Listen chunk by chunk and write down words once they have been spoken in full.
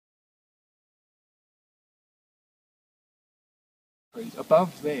trees.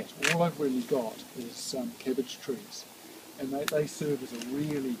 Above that, all I've really got is cabbage trees, and they serve as a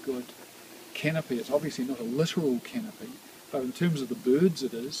really good canopy. It's obviously not a literal canopy, but in terms of the birds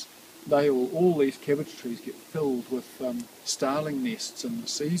it is. All these cabbage trees get filled with starling nests in the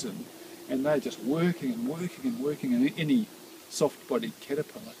season, and they're just working and working and working, and any soft-bodied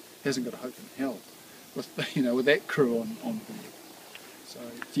caterpillar hasn't got a hope in hell with with that crew on board. So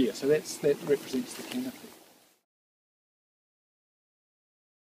yeah, so that represents the canopy.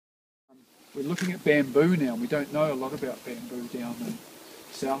 We're looking at bamboo now, and we don't know a lot about bamboo down in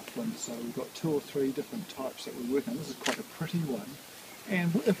Southland, so we've got 2 or 3 different types that we're working on. This is quite a pretty one.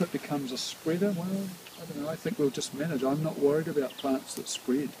 And if it becomes a spreader, well, I don't know, I think we'll just manage. I'm not worried about plants that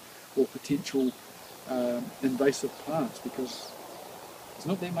spread or potential invasive plants, because there's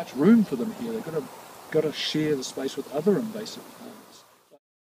not that much room for them here. They've got to share the space with other invasive plants.